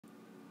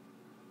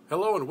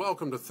Hello and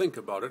welcome to Think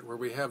About It, where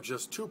we have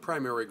just two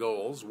primary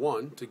goals.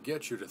 One, to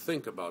get you to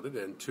think about it,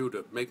 and two,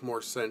 to make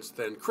more sense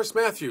than Chris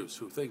Matthews,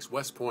 who thinks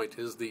West Point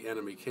is the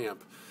enemy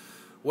camp.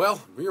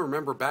 Well, we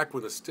remember back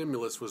when the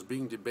stimulus was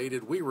being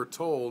debated, we were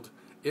told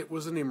it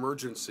was an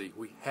emergency.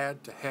 We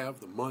had to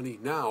have the money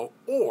now,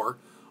 or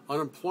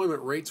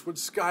unemployment rates would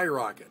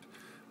skyrocket.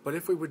 But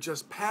if we would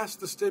just pass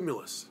the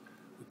stimulus,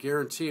 we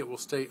guarantee it will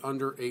stay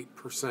under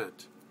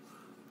 8%.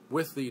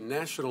 With the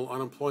national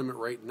unemployment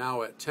rate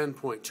now at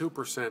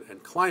 10.2%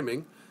 and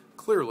climbing,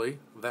 clearly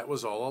that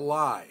was all a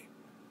lie.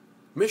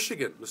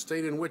 Michigan, the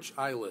state in which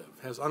I live,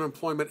 has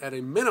unemployment at a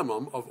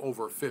minimum of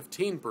over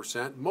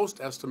 15%. Most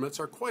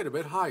estimates are quite a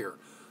bit higher.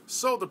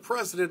 So the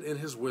president, in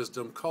his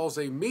wisdom, calls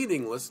a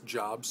meaningless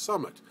job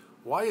summit.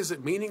 Why is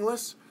it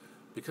meaningless?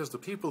 Because the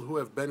people who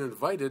have been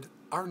invited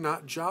are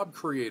not job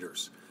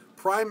creators.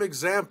 Prime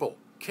example,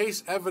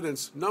 case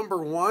evidence number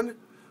one,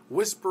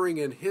 whispering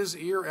in his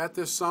ear at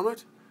this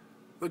summit,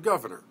 the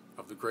governor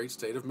of the great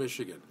state of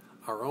Michigan,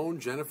 our own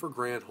Jennifer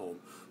Granholm,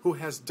 who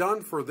has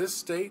done for this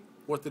state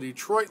what the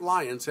Detroit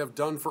Lions have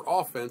done for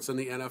offense in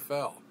the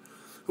NFL,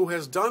 who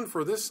has done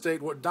for this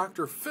state what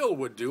Dr. Phil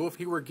would do if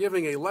he were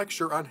giving a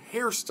lecture on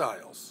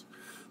hairstyles,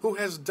 who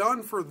has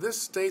done for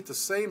this state the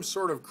same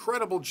sort of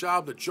credible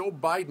job that Joe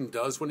Biden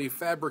does when he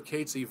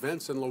fabricates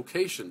events and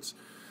locations.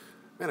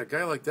 Man, a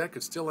guy like that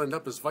could still end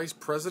up as vice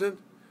president?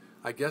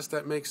 I guess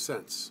that makes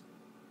sense,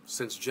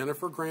 since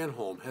Jennifer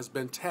Granholm has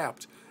been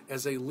tapped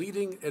as a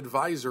leading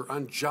advisor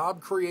on job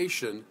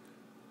creation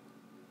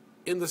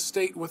in the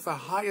state with the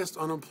highest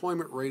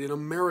unemployment rate in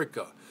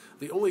America.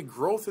 The only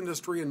growth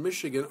industry in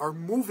Michigan are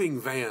moving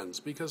vans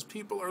because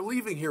people are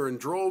leaving here in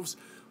droves.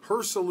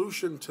 Her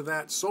solution to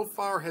that so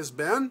far has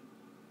been,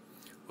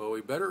 well,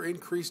 we better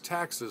increase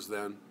taxes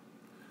then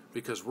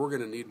because we're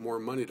going to need more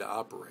money to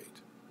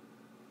operate.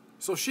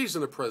 So she's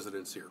in the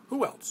president's ear.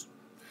 Who else?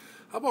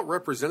 How about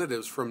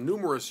representatives from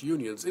numerous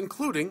unions,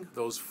 including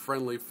those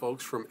friendly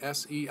folks from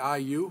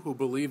SEIU who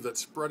believe that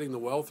spreading the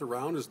wealth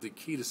around is the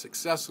key to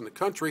success in the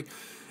country?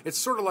 It's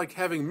sort of like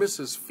having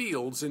Mrs.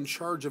 Fields in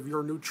charge of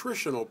your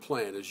nutritional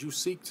plan as you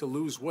seek to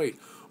lose weight.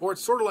 Or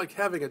it's sort of like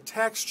having a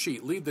tax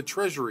cheat lead the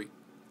Treasury.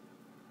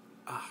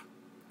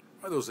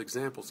 Why those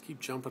examples keep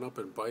jumping up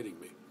and biting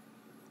me.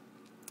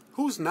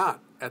 Who's not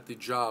at the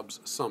Jobs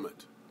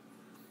Summit?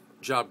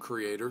 Job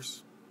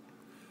creators,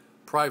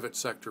 private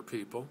sector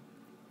people.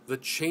 The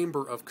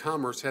Chamber of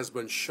Commerce has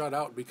been shut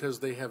out because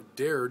they have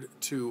dared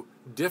to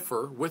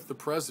differ with the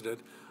president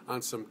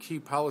on some key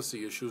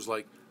policy issues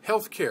like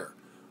health care,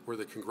 where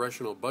the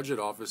Congressional Budget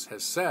Office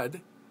has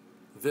said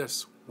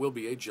this will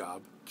be a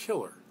job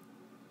killer.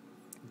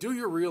 Do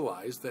you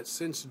realize that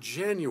since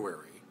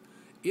January,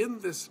 in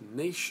this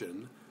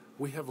nation,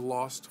 we have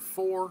lost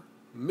 4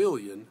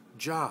 million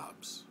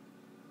jobs?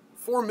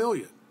 4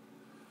 million.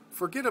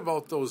 Forget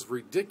about those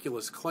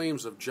ridiculous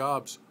claims of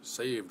jobs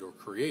saved or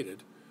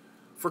created.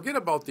 Forget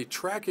about the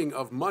tracking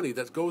of money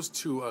that goes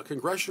to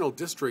congressional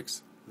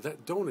districts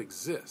that don't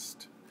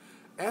exist.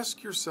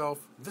 Ask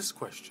yourself this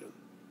question.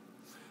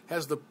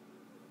 Has the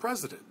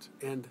president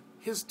and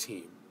his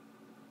team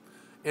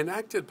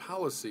enacted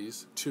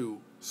policies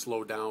to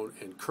slow down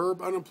and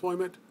curb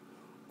unemployment,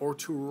 or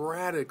to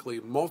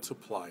radically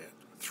multiply it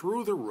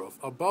through the roof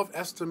above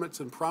estimates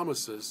and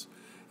promises,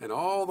 and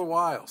all the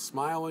while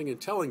smiling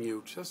and telling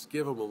you, just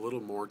give them a little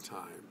more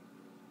time?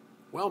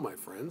 Well, my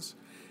friends,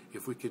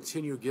 if we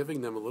continue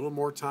giving them a little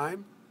more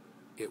time,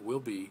 it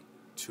will be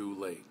too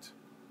late.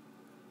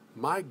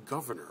 My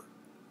governor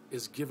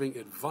is giving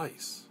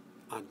advice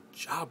on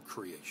job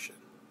creation.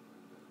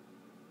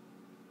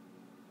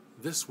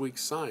 This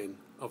week's sign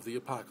of the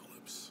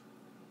apocalypse.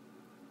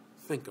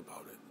 Think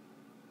about it.